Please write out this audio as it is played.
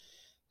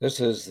This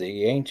is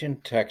the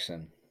Ancient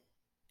Texan,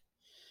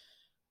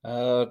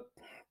 uh,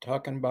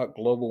 talking about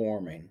global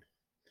warming.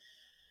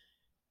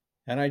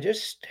 And I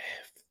just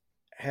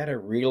had a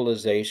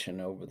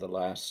realization over the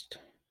last,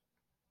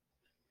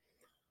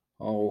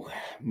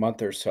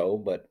 month or so,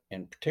 but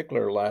in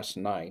particular last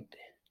night,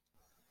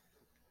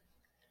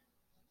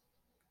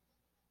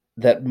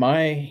 that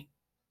my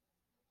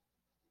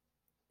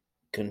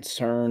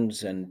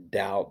concerns and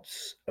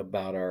doubts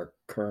about our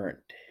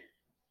current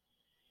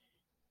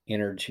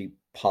energy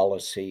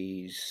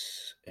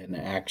policies and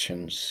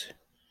actions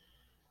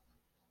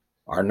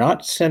are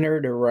not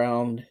centered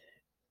around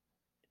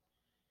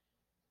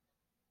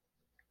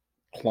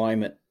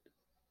climate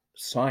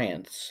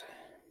science.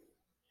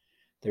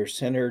 They're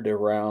centered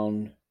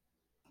around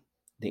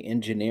the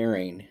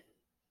engineering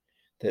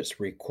that's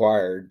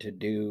required to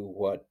do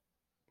what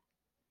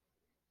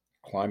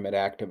climate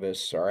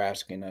activists are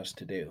asking us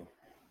to do.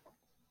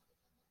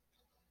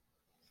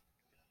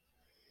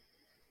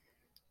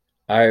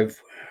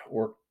 I've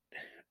worked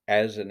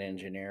as an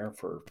engineer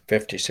for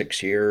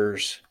 56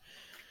 years.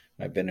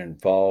 I've been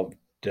involved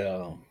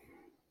uh,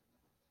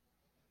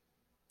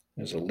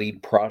 as a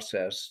lead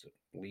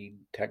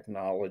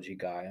technology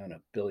guy on a $1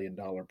 billion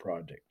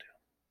project.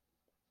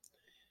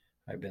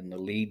 I've been the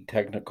lead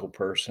technical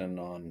person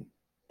on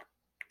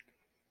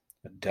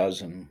a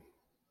dozen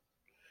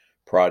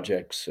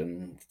projects.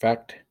 In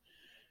fact,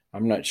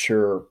 I'm not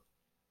sure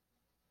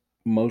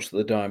most of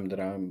the time that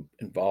I'm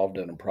involved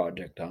in a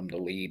project, I'm the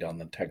lead on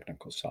the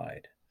technical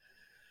side.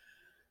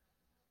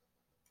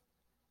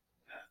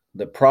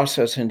 The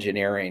process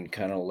engineering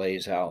kind of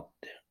lays out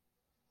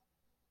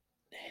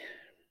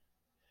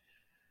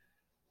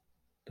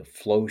the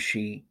flow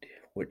sheet,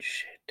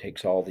 which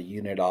takes all the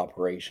unit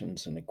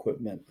operations and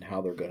equipment and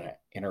how they're going to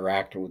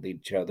interact with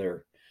each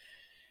other.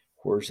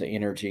 Where's the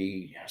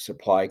energy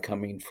supply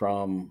coming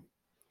from?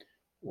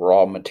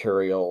 Raw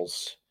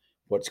materials.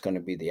 What's going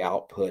to be the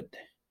output?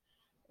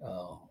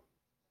 Uh,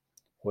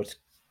 what's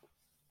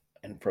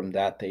and from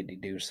that they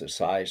deduce the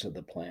size of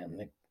the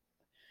plant,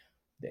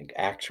 the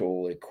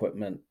actual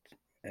equipment,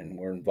 and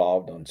we're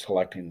involved on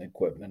selecting the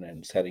equipment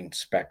and setting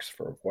specs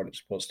for what it's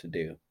supposed to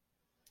do.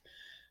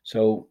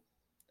 So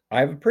I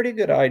have a pretty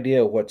good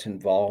idea what's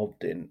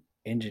involved in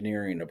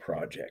engineering a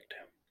project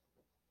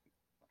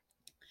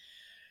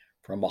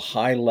from a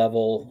high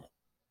level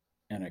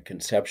and a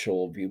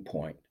conceptual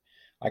viewpoint.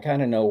 I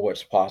kind of know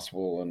what's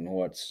possible and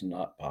what's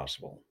not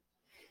possible.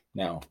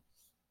 Now,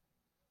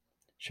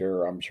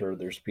 sure, I'm sure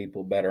there's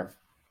people better,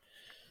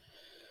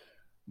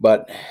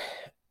 but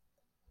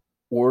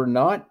we're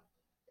not,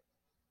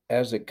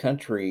 as a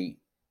country,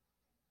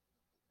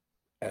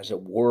 as a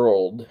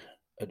world,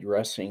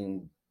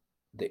 addressing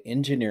the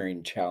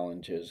engineering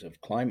challenges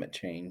of climate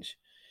change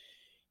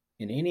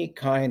in any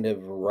kind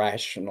of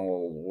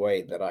rational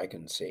way that I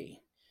can see.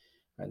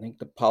 I think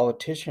the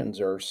politicians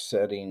are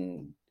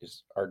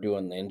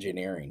doing the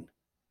engineering.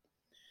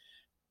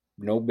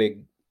 No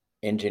big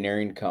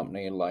engineering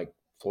company like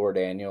Floor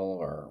Daniel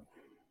or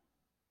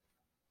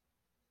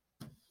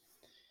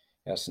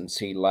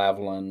S&C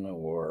Lavalin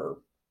or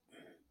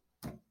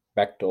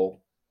Bechtel,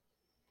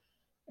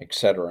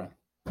 etc.,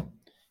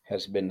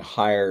 has been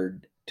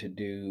hired to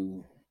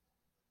do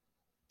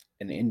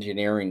an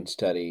engineering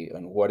study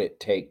on what it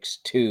takes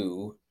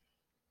to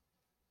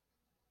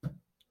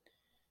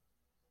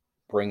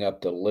bring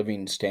up the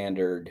living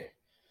standard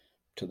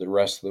to the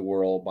rest of the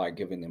world by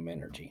giving them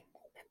energy.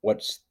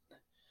 What's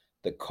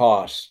the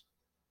cost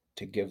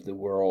to give the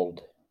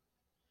world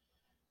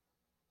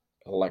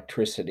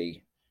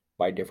electricity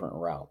by different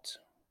routes?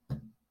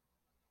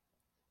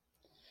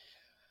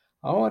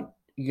 I want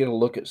you to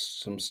look at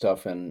some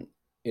stuff, and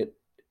it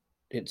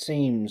it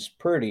seems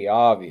pretty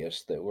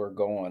obvious that we're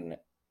going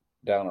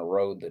down a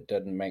road that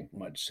doesn't make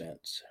much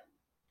sense.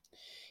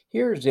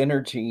 Here's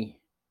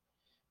energy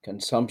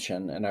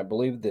consumption, and I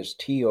believe this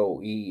TOE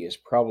is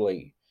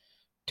probably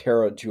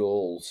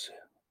terajoules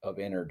of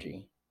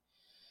energy,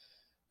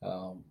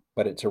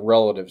 but it's a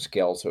relative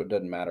scale, so it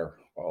doesn't matter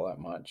all that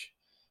much.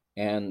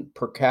 And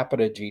per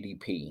capita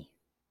GDP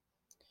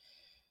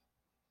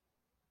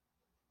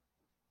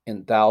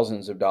in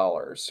thousands of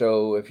dollars.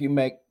 So if you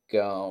make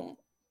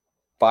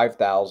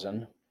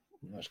 5,000,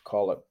 let's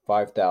call it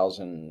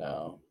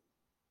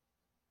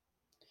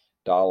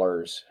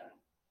 $5,000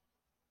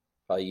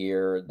 a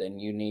year, then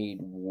you need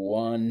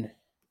 1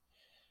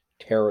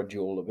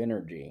 terajoule of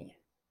energy.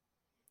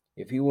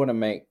 If you want to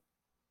make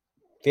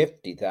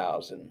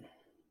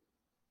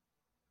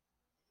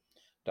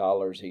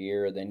 $50,000 a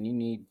year, then you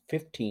need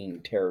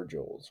 15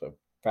 terajoules, a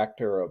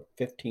factor of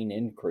 15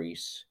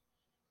 increase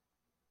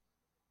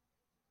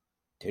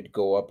to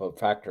go up a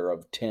factor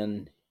of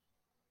 10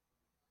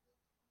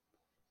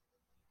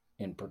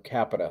 in per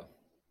capita.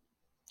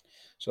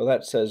 So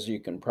that says you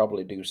can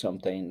probably do some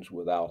things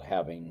without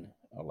having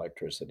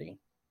electricity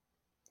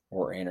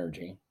or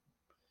energy,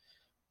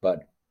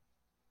 but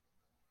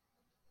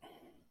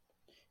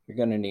you're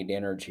going to need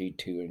energy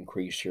to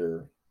increase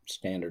your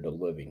standard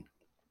of living.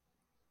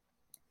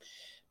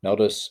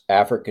 Notice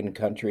African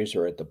countries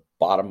are at the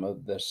bottom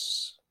of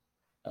this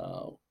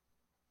uh,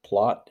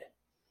 plot,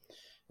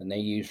 and they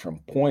use from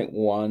zero point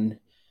 0.1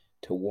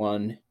 to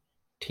 1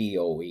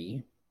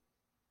 TOE.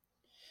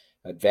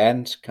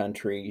 Advanced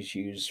countries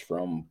use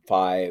from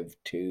 5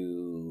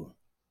 to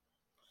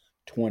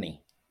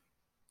 20.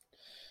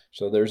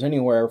 So there's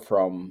anywhere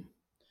from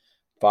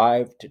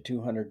 5 to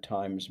 200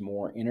 times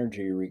more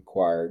energy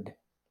required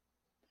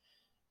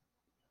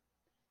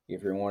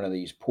if you're in one of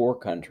these poor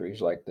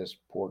countries, like this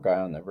poor guy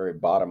on the very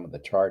bottom of the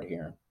chart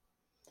here,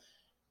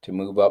 to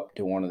move up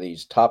to one of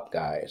these top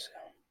guys.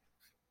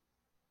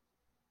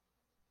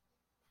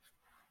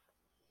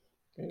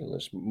 Okay,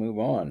 let's move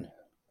on.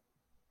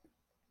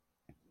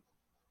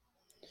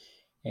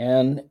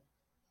 And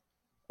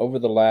over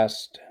the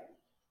last,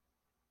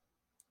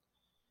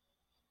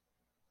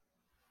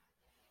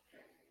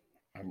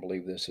 I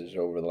believe this is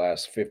over the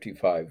last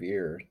 55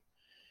 years,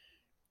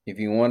 if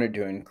you wanted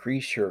to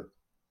increase your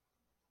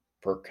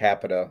per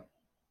capita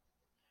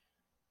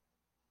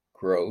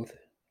growth,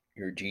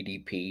 your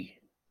GDP,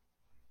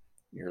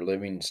 your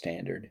living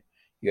standard,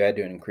 you had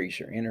to increase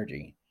your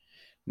energy.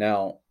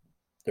 Now,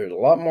 there's a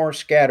lot more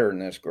scatter in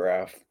this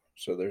graph,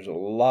 so there's a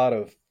lot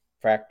of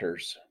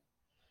factors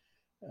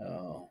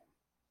uh,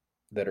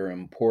 that are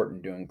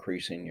important to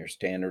increasing your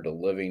standard of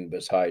living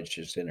besides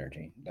just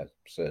energy. That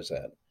says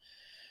that.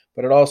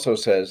 But it also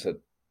says that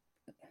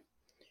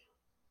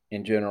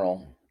in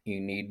general, you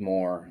need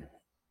more,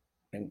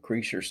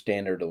 increase your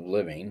standard of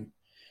living.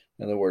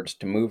 In other words,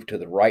 to move to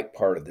the right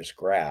part of this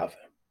graph,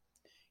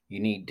 you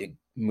need to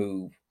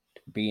move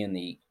to be in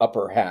the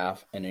upper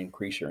half and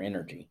increase your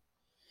energy.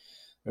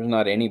 There's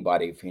not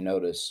anybody, if you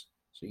notice,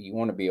 so you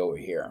want to be over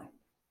here.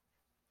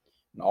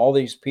 And all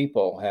these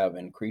people have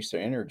increased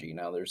their energy.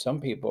 Now, there's some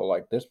people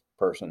like this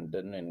person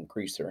didn't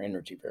increase their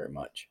energy very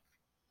much.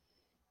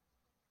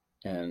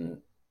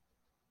 And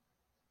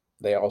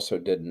they also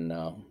didn't,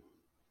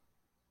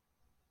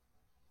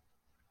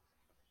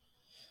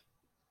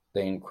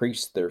 they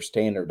increased their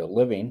standard of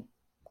living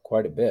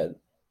quite a bit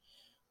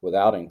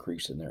without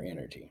increasing their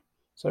energy.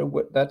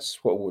 So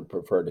that's what we would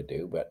prefer to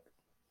do. But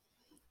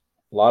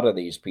a lot of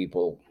these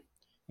people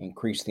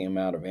increase the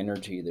amount of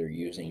energy they're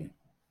using.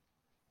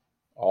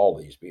 All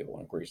these people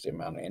increase the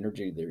amount of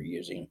energy they're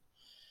using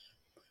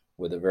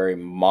with a very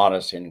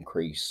modest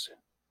increase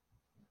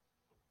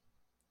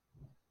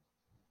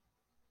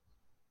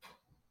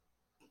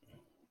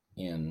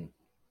in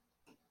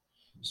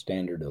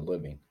standard of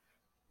living.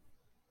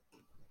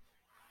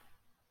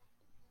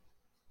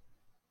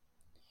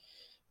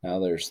 Now,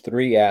 there's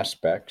three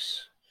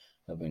aspects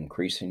of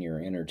increasing your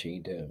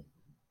energy to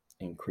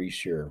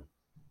increase your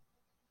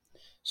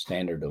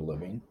standard of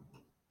living.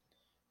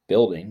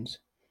 Buildings.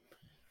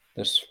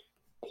 This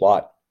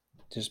plot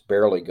just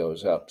barely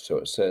goes up. So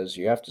it says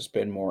you have to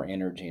spend more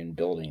energy in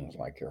buildings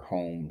like your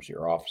homes,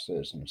 your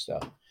offices, and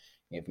stuff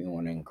if you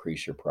want to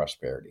increase your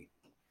prosperity.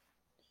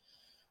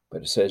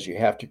 But it says you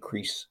have to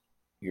increase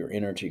your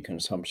energy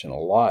consumption a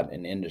lot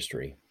in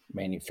industry,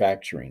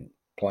 manufacturing,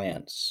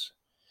 plants,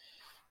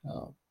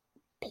 uh,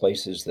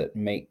 places that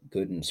make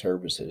goods and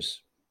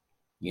services.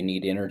 You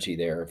need energy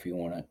there if you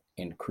want to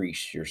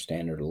increase your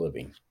standard of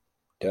living.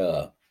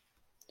 Duh.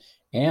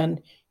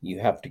 And you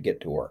have to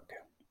get to work.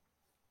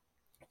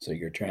 So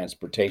your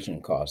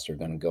transportation costs are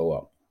going to go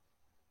up.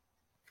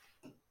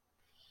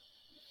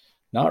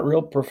 Not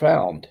real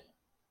profound.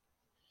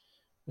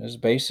 It's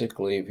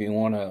basically if you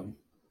want to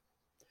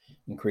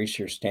increase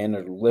your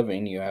standard of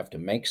living, you have to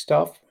make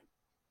stuff,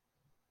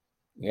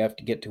 you have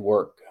to get to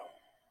work.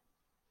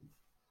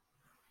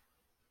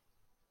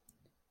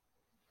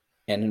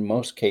 And in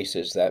most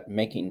cases, that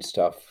making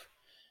stuff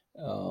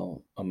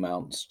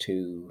amounts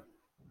to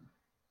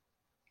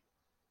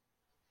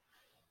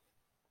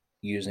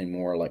using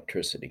more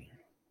electricity.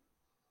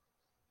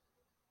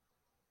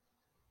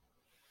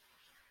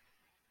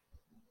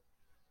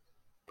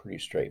 Pretty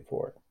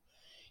straightforward.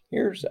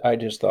 Here's, I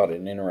just thought,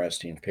 an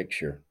interesting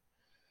picture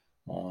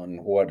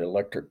on what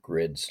electric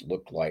grids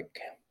look like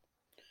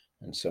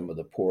in some of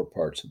the poor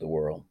parts of the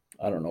world.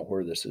 I don't know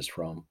where this is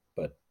from,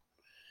 but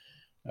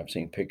I've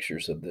seen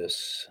pictures of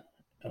this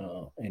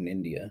in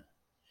India.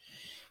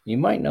 You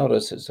might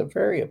notice it's a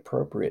very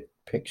appropriate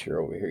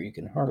picture over here. You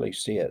can hardly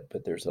see it,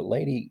 but there's a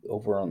lady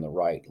over on the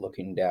right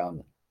looking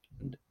down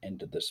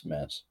into this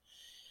mess,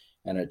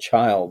 and a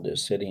child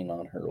is sitting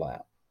on her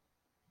lap.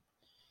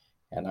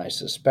 And I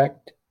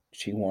suspect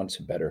she wants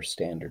a better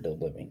standard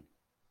of living.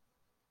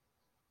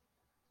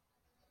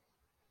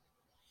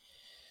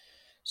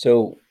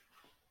 So,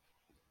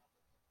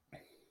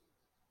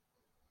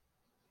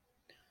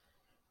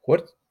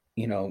 what,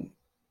 you know,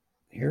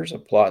 here's a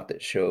plot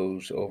that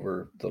shows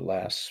over the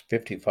last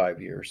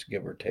 55 years,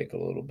 give or take a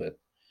little bit,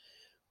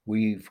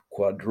 we've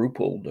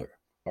quadrupled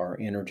our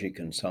energy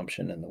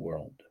consumption in the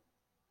world.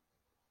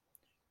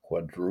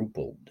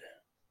 Quadrupled.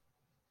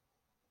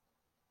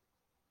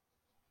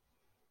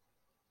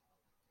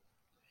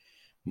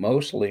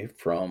 Mostly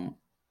from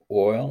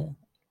oil,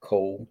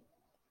 coal,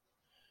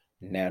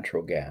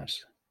 natural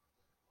gas.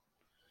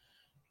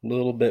 A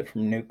little bit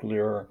from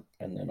nuclear,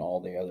 and then all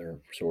the other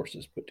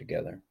sources put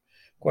together.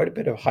 quite a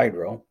bit of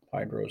hydro.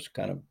 Hydro is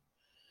kind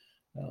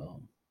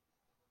of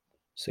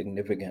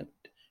significant.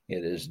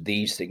 It is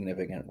the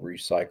significant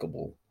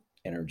recyclable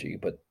energy,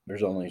 but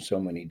there's only so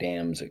many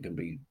dams that can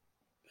be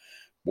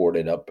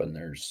boarded up, and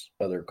there's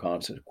other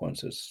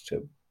consequences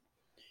to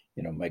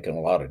making a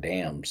lot of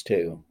dams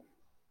too.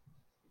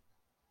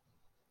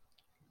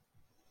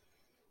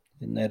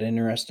 Isn't that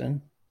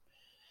interesting?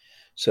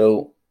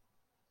 So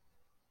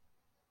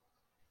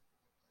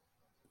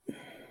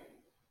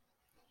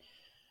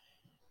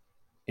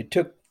it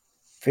took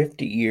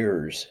 50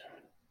 years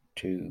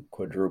to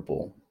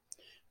quadruple,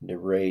 to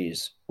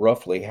raise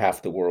roughly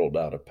half the world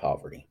out of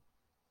poverty.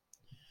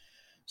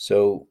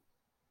 So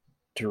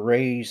to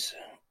raise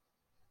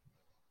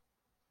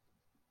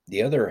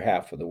the other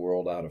half of the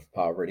world out of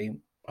poverty,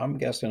 I'm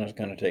guessing it's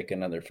going to take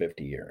another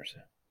 50 years.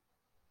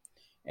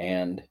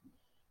 And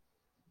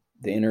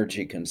the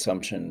energy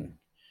consumption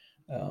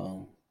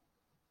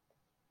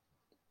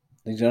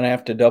is going to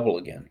have to double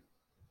again.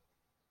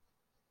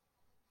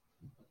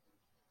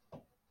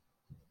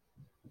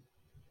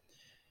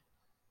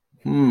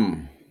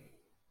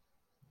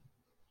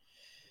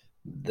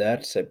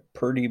 That's a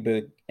pretty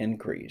big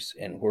increase.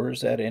 And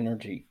where's that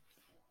energy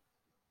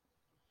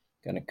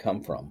going to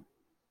come from?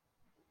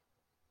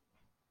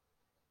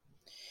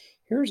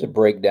 Here's a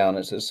breakdown.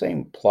 It's the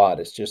same plot,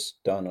 it's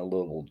just done a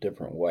little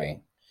different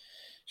way,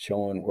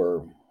 showing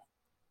where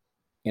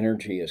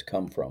energy has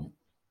come from: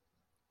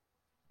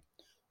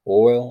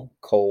 oil,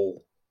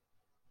 coal,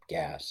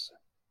 gas,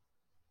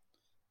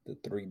 the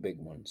three big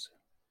ones.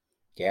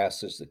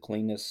 Gas is the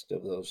cleanest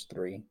of those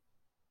three.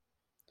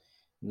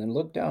 And then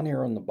look down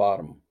here on the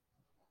bottom.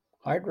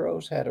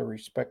 Hydro's had a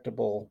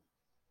respectable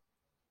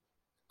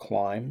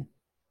climb.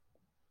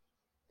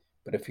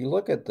 But if you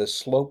look at the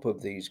slope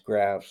of these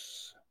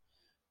graphs,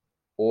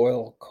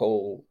 oil,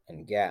 coal,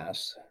 and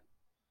gas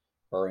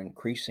are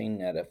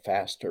increasing at a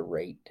faster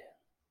rate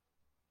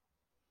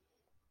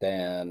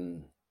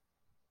than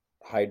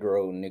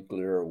hydro,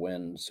 nuclear,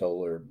 wind,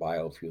 solar,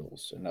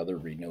 biofuels, and other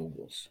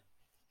renewables.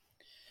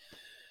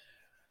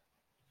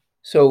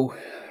 So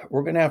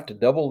we're going to have to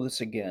double this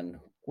again.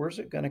 Where's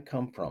it going to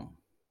come from?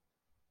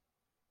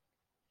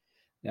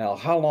 Now,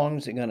 how long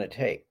is it going to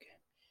take?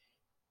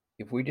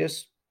 If we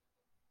just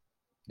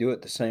do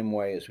it the same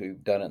way as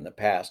we've done it in the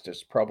past,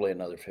 it's probably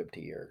another 50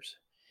 years.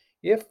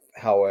 If,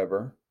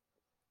 however,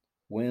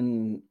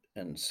 wind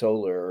and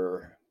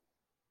solar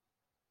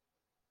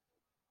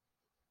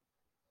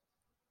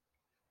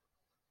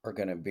are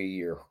going to be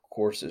your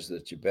courses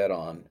that you bet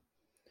on,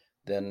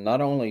 then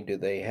not only do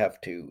they have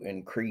to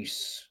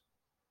increase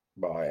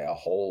by a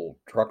whole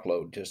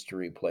truckload just to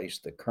replace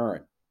the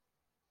current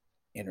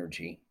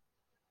energy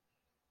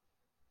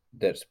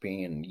that's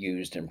being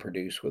used and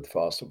produced with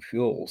fossil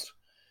fuels,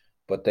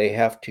 but they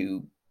have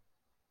to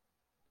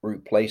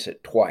replace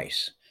it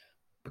twice,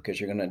 because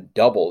you're going to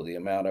double the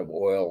amount of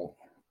oil,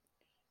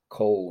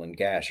 coal, and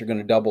gas. You're going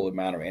to double the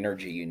amount of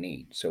energy you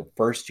need. So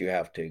first you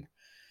have to,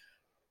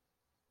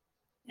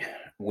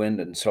 wind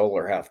and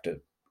solar have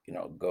to,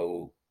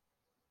 go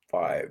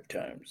 5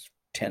 times,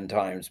 10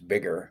 times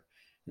bigger,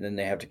 and then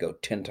they have to go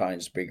 10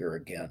 times bigger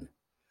again.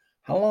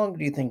 How long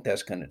do you think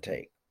that's going to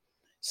take?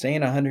 Saying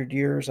 100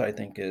 years, I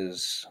think,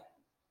 is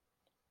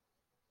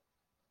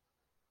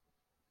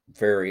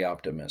very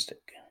optimistic.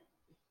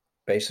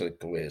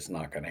 Basically, it's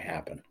not going to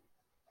happen.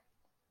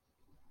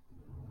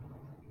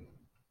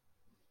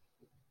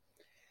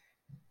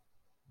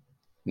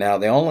 Now,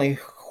 the only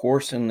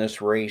horse in this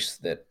race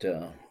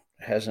that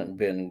hasn't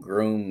been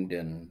groomed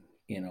and,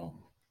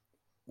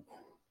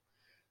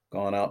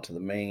 gone out to the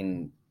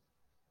main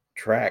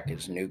track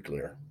is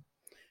nuclear.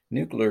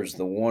 Nuclear is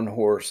the one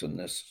horse in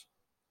this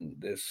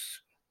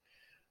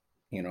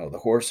the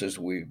horses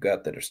we've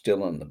got that are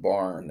still in the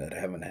barn that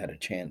haven't had a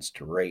chance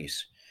to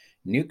race.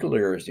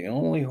 Nuclear is the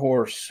only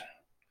horse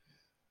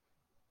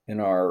in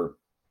our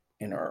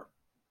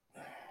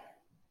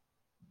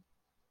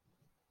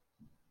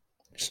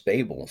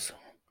stables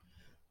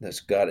that's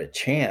got a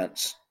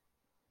chance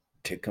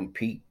to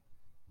compete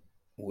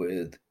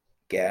with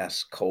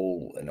gas,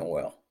 coal, and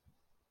oil.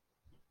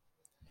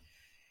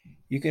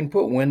 You can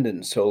put wind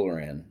and solar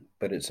in,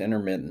 but it's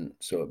intermittent,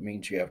 so it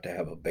means you have to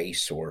have a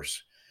base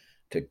source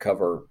to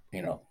cover,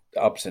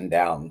 ups and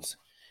downs.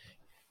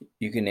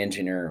 You can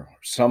engineer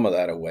some of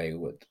that away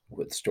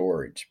with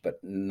storage, but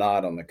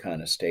not on the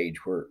kind of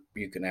stage where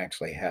you can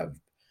actually have.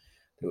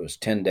 There was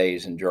 10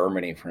 days in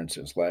Germany, for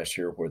instance, last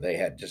year where they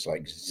had just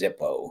like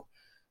Zippo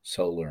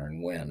solar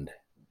and wind.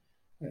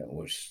 It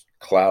was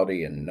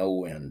cloudy and no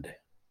wind.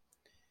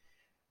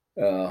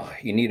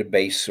 You need a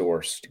base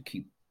source to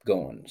keep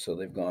going, so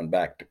they've gone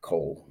back to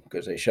coal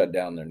because they shut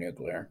down their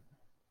nuclear.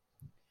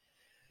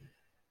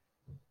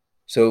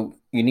 So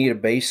you need a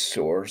base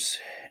source.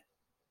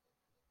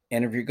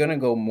 And if you're going to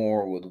go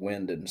more with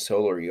wind and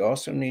solar, you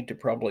also need to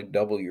probably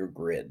double your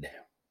grid,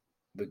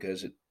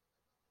 because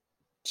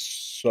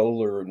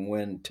solar and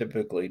wind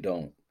typically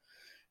don't.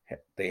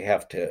 They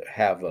have to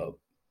have a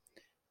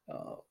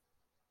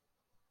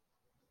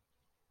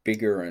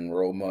bigger and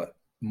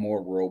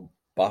more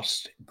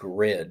robust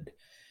grid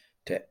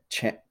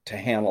to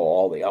handle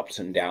all the ups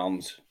and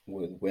downs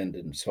with wind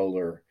and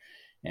solar,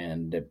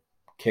 and to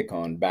kick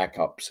on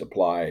backup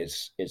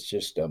supplies. It's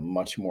just a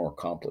much more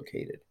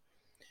complicated.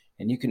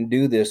 And you can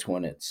do this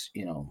when it's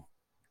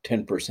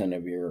 10%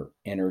 of your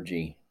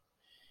energy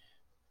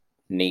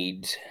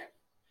needs,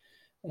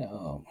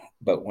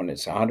 but when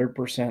it's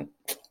 100%,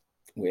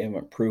 we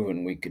haven't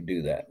proven we could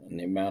do that. And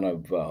the amount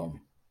of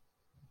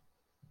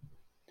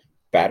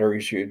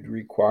batteries you'd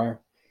require,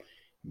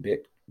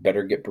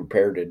 better get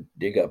prepared to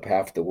dig up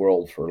half the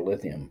world for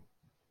lithium.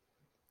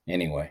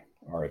 Anyway,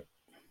 all right.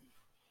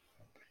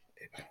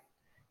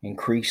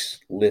 Increase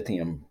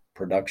lithium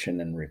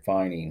production and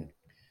refining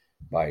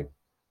by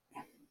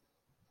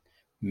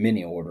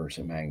many orders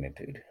of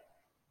magnitude.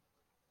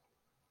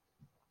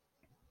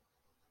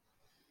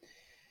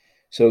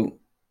 So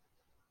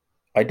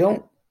I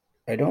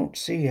don't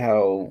see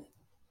how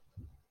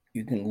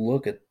you can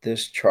look at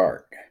this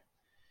chart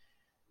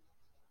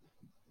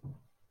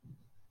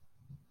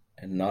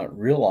and not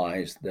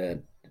realize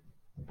that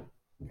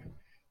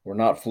we're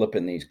not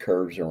flipping these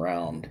curves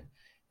around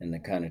in the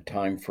kind of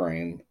time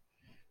frame,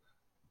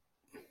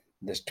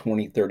 this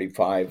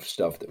 2035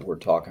 stuff that we're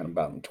talking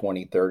about, in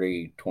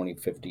 2030,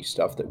 2050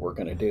 stuff that we're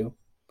going to do.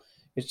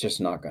 It's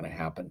just not going to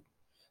happen.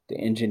 The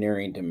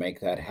engineering to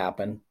make that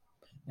happen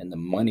and the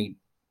money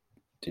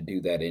to do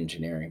that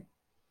engineering,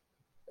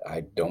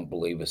 I don't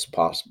believe is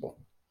possible.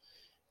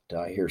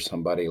 I hear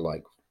somebody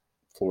like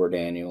Fluor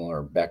Daniel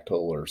or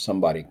Bechtel or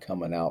somebody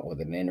coming out with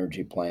an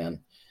energy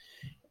plan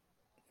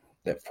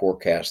that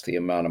forecasts the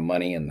amount of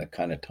money and the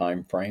kind of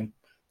time frame.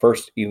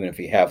 First, even if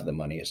you have the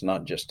money, it's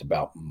not just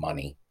about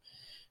money.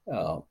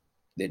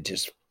 It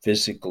just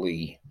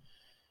physically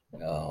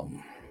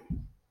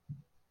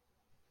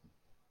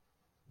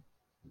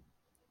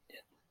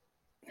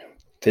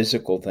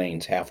physical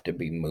things have to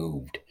be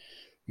moved.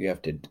 You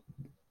have to.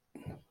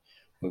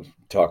 We've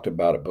talked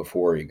about it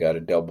before. You got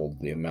to double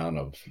the amount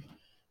of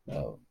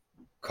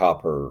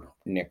copper,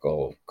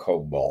 nickel,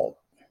 cobalt.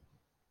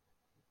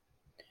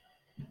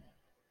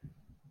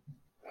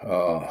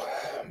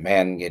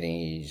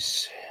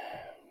 Manganese,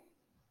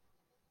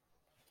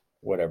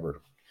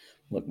 whatever.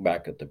 Look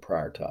back at the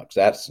prior talks.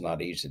 That's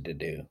not easy to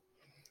do.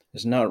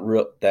 It's not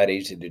that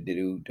easy to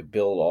do, to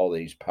build all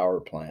these power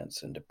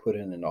plants and to put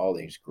in all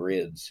these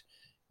grids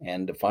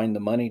and to find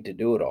the money to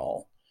do it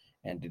all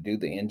and to do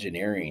the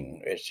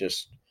engineering. It's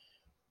just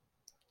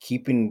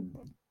keeping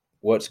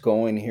what's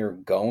going here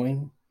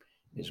going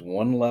is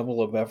one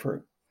level of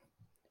effort.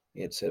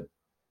 It's a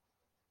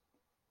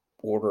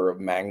order of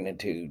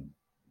magnitude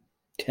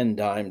 10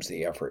 times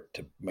the effort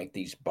to make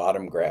these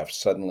bottom graphs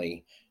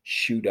suddenly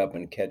shoot up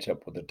and catch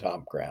up with the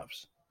top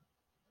graphs.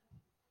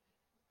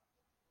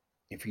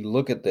 If you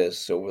look at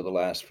this over the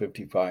last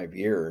 55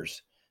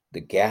 years,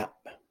 the gap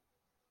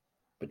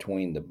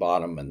between the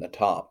bottom and the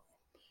top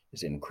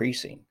is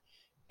increasing.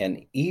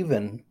 And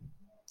even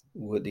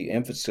with the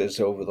emphasis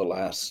over the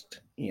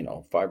last,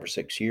 5 or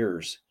 6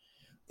 years,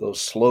 those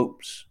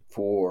slopes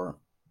for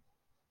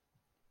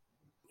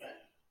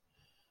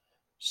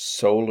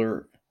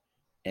solar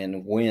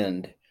and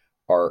wind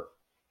are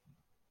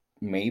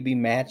maybe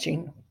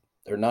matching.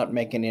 They're not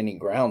making any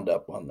ground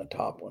up on the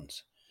top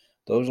ones.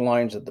 Those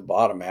lines at the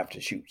bottom have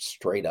to shoot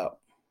straight up.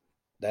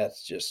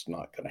 That's just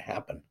not going to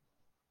happen.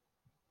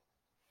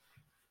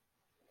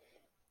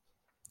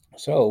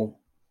 So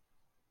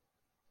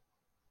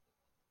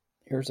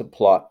here's a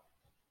plot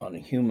on a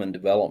human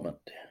development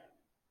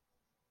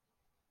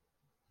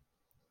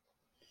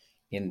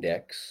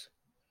index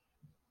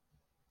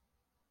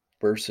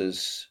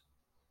versus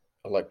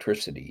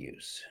electricity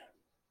use.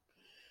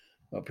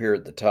 Up here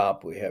at the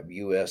top, we have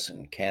US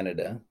and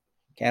Canada.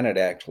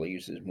 Canada actually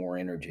uses more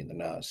energy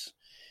than us.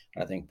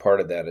 I think part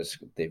of that is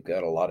they've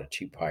got a lot of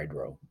cheap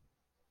hydro.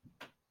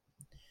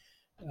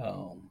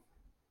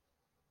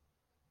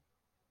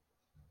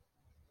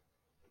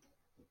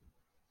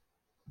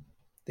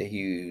 They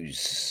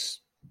use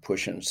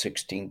pushing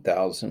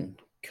 16,000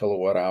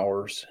 kilowatt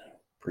hours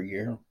per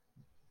year.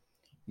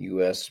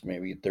 US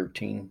maybe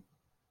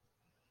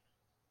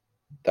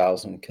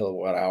 13,000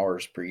 kilowatt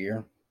hours per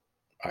year.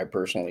 I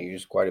personally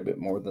use quite a bit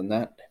more than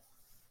that.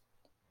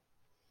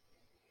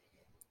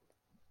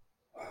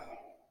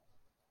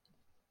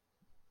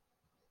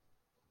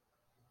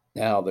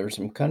 Now, there's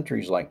some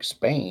countries like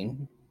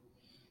Spain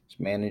that's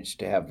managed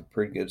to have a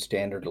pretty good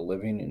standard of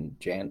living in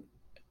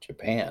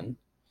Japan.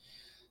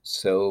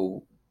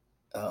 So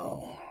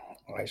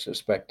I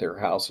suspect their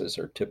houses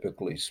are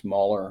typically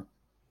smaller,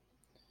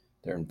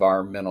 their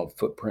environmental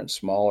footprint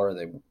smaller,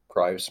 they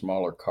drive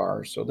smaller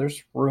cars. So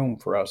there's room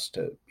for us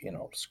to,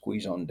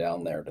 squeeze on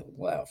down there to the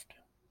left.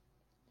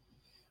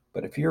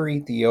 But if you're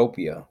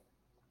Ethiopia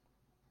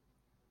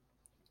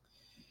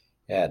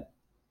at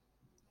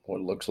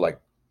what looks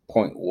like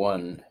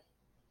 0.1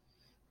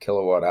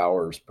 kilowatt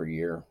hours per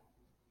year,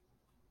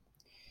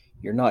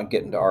 you're not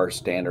getting to our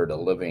standard of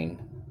living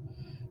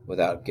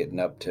without getting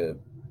up to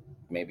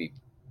maybe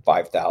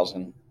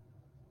 5,000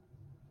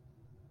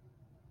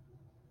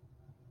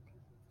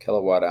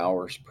 kilowatt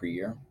hours per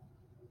year.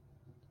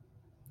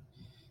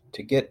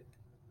 To get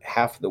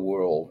half the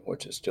world,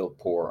 which is still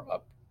poor,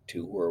 up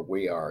to where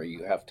we are,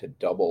 you have to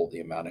double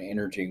the amount of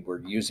energy we're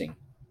using.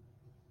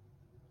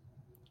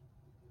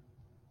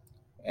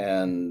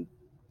 And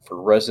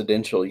for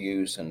residential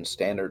use and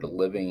standard of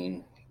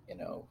living,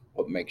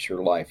 what makes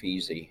your life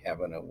easy?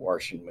 Having a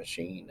washing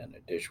machine and a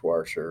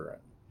dishwasher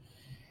and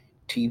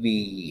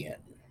TV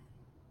and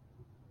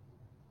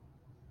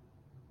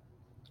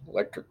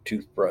electric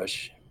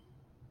toothbrush.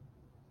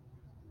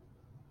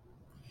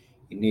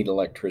 You need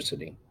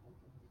electricity.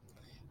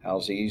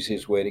 How's the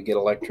easiest way to get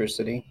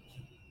electricity?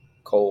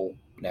 Coal,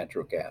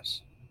 natural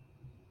gas.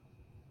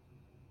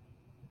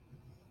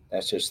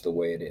 That's just the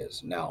way it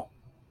is. Now,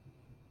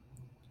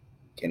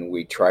 can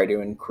we try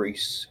to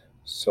increase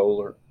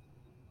solar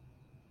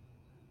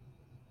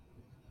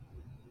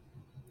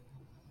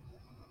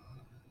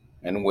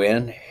and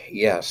wind?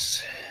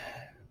 Yes.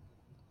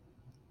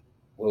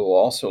 We'll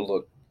also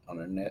look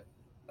on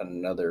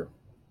another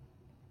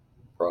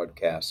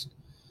broadcast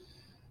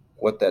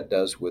what that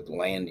does with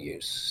land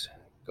use,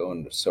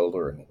 going to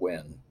solar and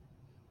wind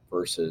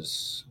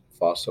versus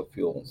fossil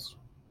fuels.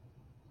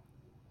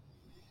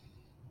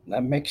 And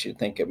that makes you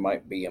think it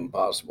might be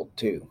impossible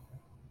too,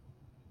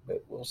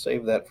 but we'll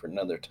save that for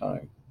another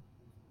time.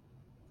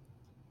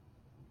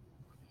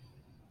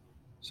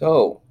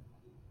 So,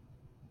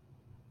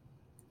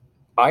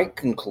 I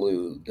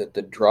conclude that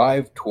the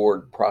drive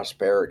toward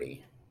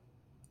prosperity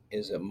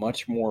is a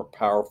much more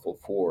powerful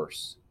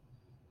force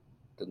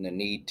than the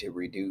need to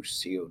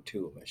reduce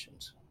CO2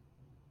 emissions.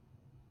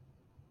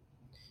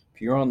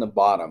 If you're on the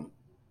bottom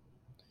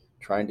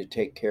trying to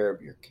take care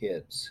of your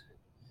kids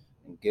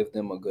and give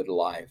them a good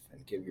life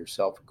and give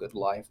yourself a good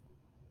life,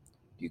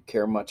 do you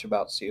care much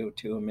about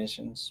CO2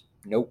 emissions?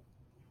 Nope.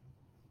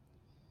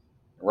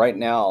 Right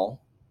now,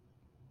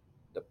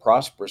 the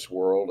prosperous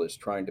world is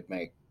trying to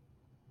make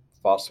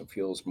fossil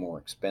fuels more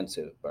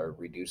expensive by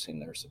reducing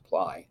their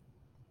supply.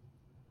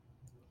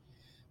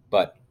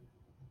 But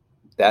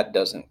that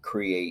doesn't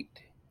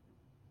create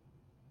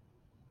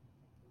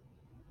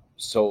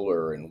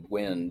solar and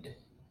wind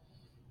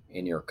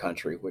in your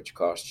country, which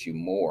costs you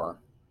more.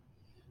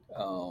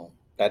 Uh,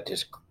 that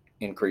just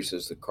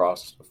increases the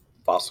cost of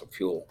fossil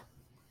fuel.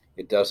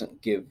 It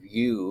doesn't give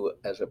you,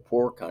 as a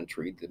poor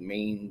country, the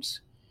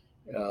means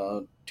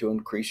to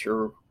increase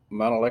your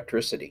amount of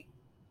electricity.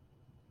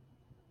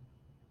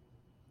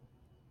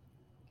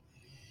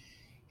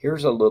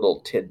 Here's a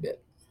little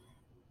tidbit.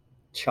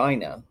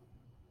 China,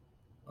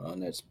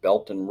 on its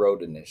Belt and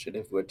Road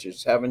Initiative, which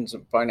is having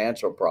some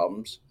financial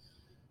problems,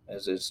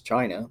 as is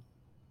China,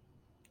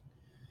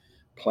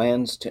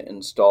 plans to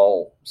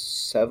install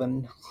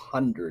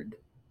 700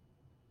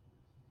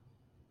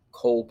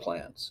 coal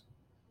plants.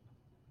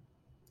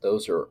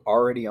 Those are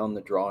already on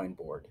the drawing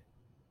board.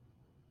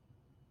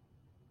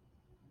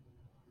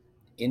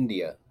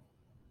 India,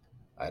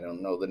 I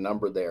don't know the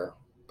number there,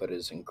 but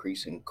is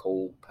increasing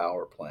coal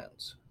power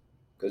plants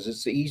because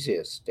it's the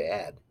easiest to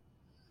add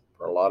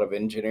for a lot of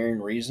engineering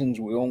reasons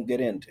we won't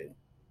get into.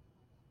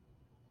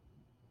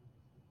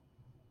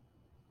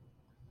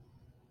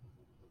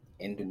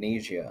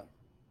 Indonesia,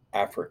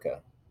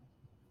 Africa,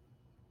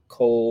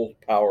 coal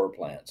power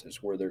plants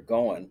is where they're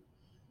going.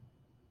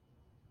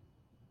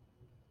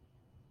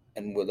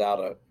 And without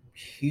a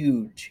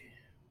huge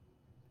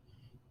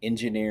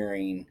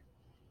engineering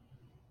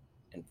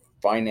and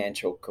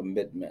financial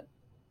commitment,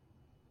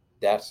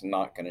 that's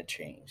not going to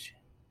change.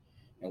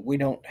 And we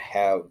don't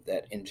have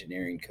that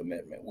engineering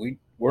commitment.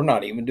 We're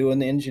not even doing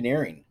the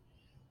engineering.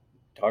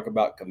 Talk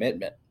about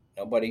commitment.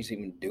 Nobody's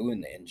even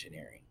doing the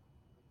engineering.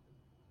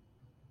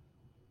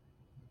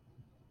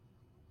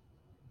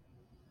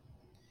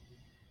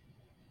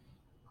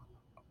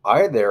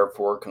 I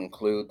therefore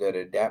conclude that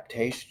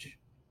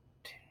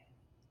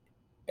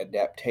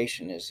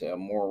adaptation is a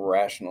more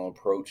rational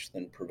approach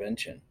than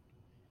prevention.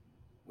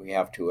 We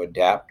have to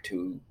adapt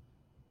to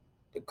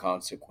the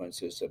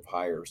consequences of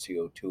higher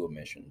CO2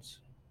 emissions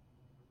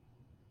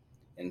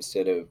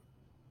instead of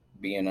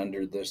being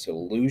under this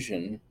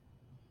illusion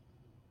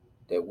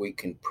that we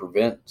can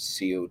prevent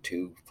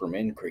CO2 from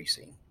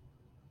increasing.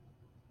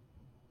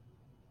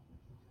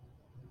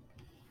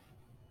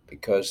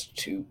 Because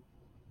to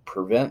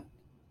prevent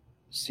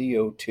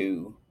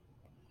CO2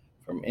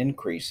 from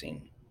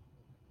increasing,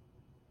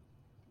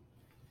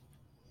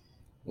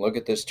 look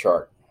at this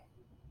chart.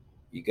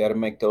 You got to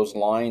make those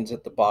lines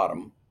at the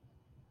bottom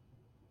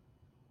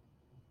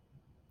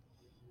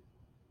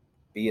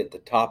be at the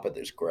top of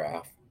this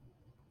graph,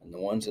 and the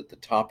ones at the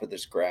top of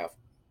this graph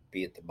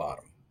be at the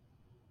bottom.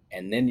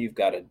 And then you've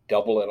got to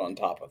double it on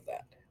top of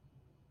that.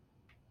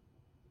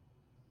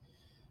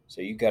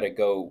 So you got to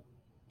go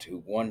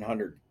to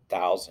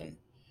 100,000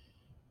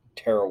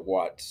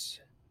 terawatts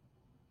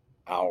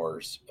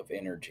hours of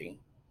energy.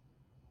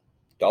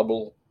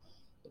 Double,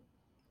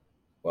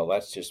 well,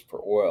 that's just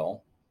for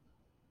oil.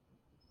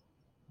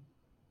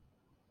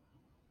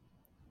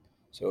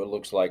 So it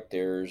looks like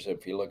there's,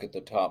 if you look at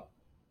the top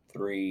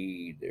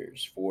three,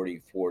 there's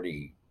 40,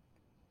 40,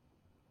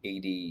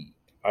 80,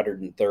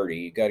 130.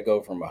 You got to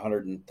go from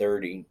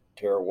 130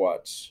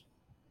 terawatts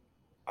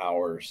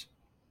hours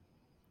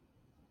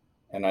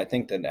And I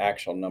think the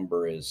actual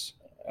number is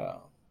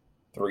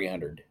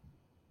 300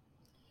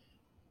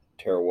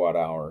 terawatt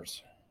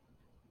hours.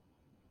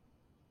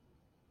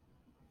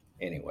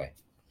 Anyway,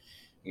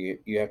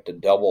 you have to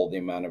double the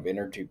amount of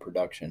energy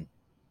production.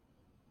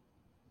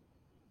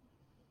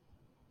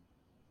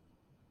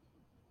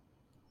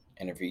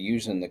 And if you're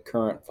using the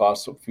current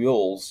fossil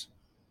fuels,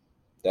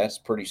 that's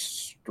pretty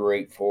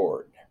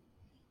straightforward.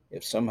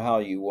 If somehow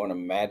you want to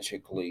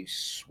magically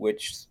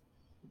switch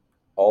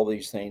all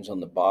these things on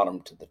the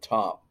bottom to the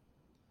top,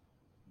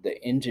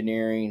 the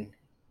engineering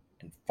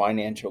and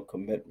financial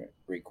commitment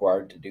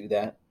required to do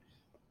that,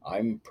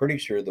 I'm pretty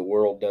sure the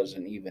world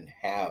doesn't even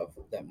have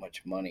that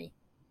much money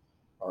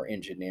or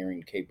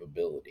engineering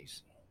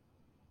capabilities.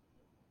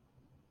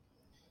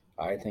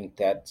 I think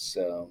that's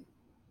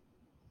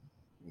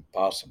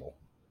impossible.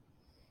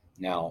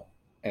 Now,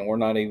 and we're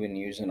not even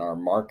using our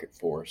market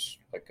force.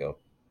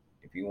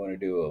 If you want to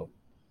do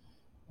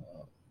a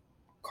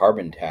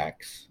carbon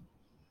tax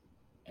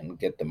and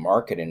get the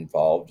market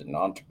involved and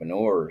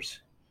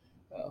entrepreneurs,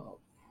 uh,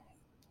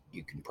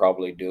 you can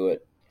probably do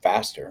it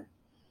faster,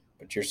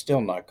 but you're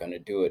still not going to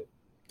do it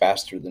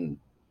faster than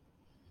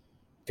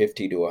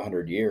 50 to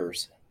 100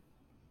 years.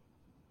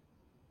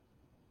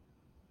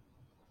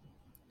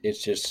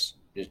 It's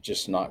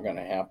just not going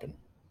to happen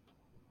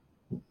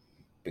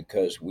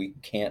because we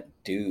can't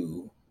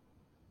do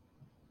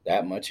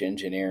that much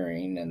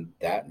engineering and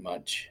that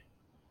much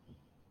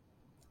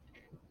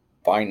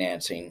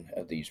financing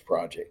of these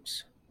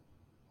projects.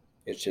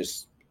 It's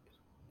just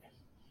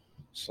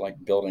it's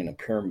like building a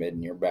pyramid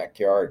in your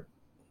backyard,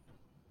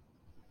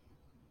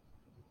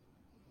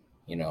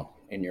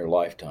 in your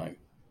lifetime.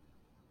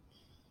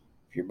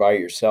 If you're by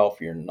yourself,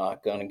 you're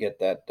not going to get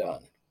that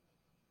done.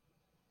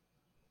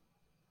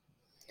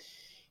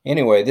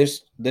 Anyway,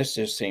 this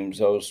just seems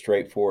so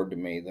straightforward to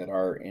me that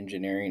our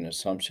engineering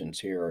assumptions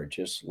here are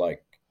just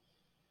like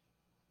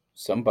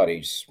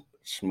somebody's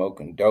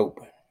smoking dope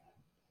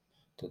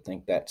to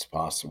think that's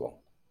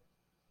possible.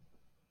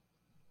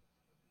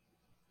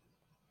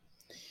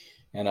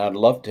 And I'd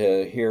love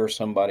to hear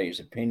somebody's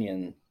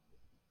opinion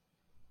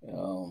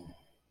um,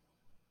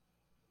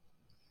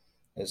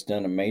 that's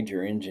done a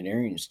major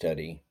engineering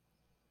study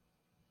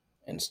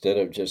instead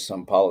of just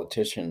some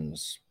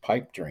politician's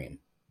pipe dream.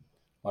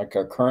 Like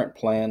our current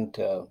plan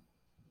to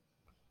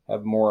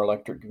have more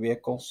electric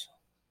vehicles,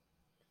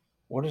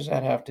 what does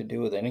that have to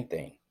do with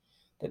anything?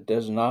 That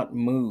does not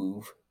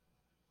move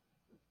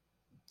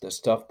the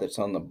stuff that's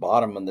on the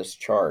bottom of this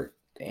chart,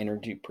 the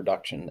energy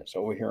production that's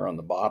over here on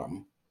the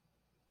bottom,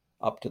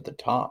 up to the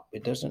top.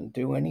 It doesn't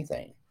do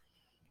anything.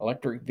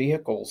 Electric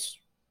vehicles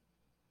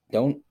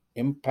don't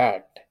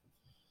impact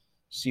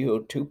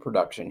CO2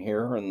 production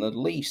here in the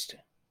least.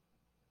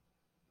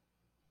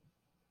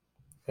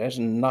 It has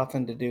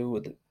nothing to do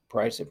with the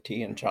price of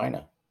tea in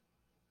China.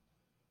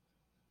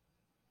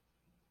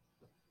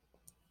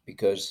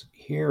 Because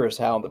here is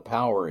how the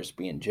power is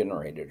being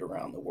generated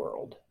around the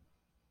world.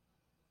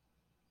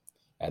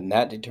 And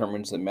that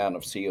determines the amount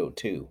of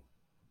CO2,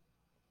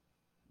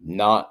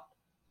 not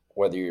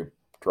whether you're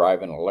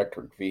driving an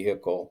electric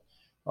vehicle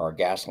or a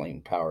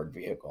gasoline powered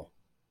vehicle.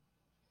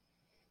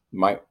 You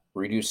might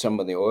reduce some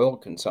of the oil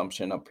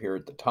consumption up here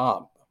at the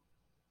top,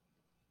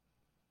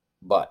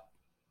 but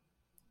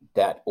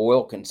that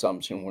oil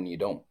consumption, when you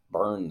don't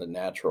burn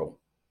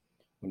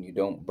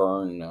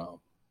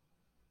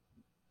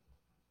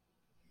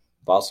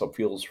fossil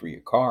fuels for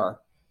your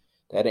car,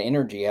 that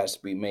energy has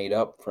to be made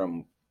up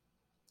from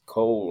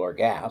coal or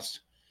gas.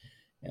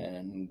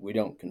 And we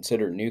don't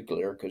consider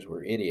nuclear because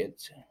we're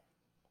idiots.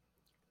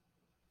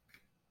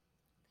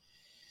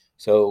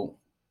 So,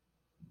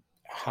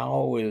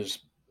 how is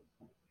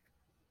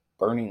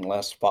burning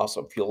less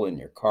fossil fuel in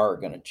your car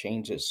going to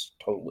change this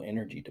total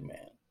energy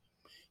demand?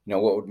 You know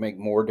what would make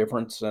more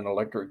difference than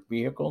electric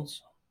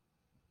vehicles?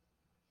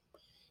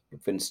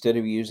 If instead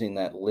of using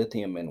that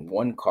lithium in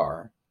one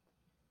car,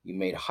 you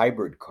made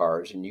hybrid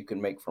cars, and you can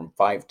make from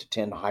 5 to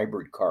 10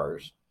 hybrid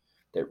cars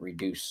that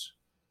reduce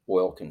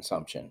oil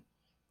consumption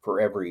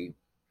for every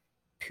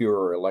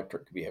pure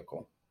electric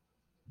vehicle.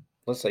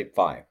 Let's say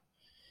 5.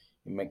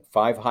 You make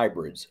 5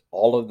 hybrids,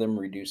 all of them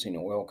reducing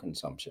oil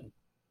consumption,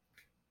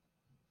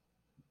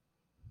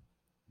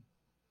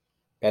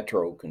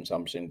 petrol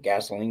consumption,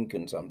 gasoline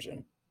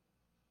consumption,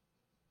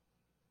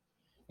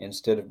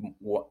 instead of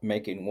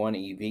making one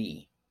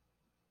EV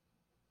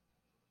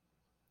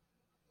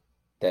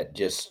that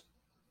just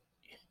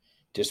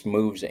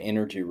moves the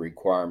energy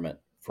requirement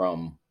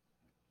from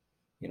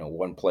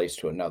one place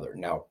to another.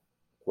 Now,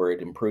 where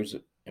it improves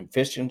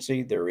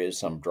efficiency, there is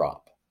some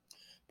drop,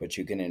 but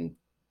you can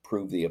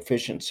improve the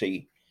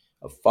efficiency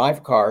of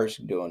 5 cars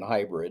doing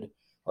hybrid,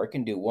 or it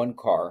can do 1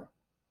 car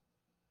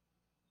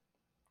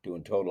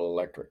doing total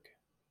electric.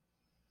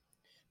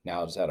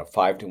 Now, is that a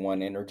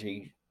 5-to-1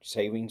 energy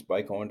savings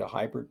by going to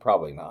hybrid?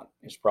 Probably not.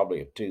 It's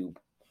probably a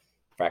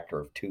factor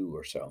of 2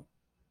 or so,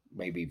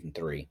 maybe even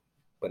 3,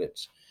 but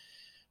it's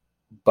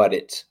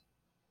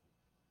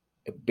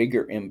a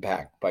bigger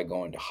impact by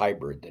going to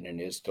hybrid than it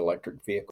is to electric vehicles.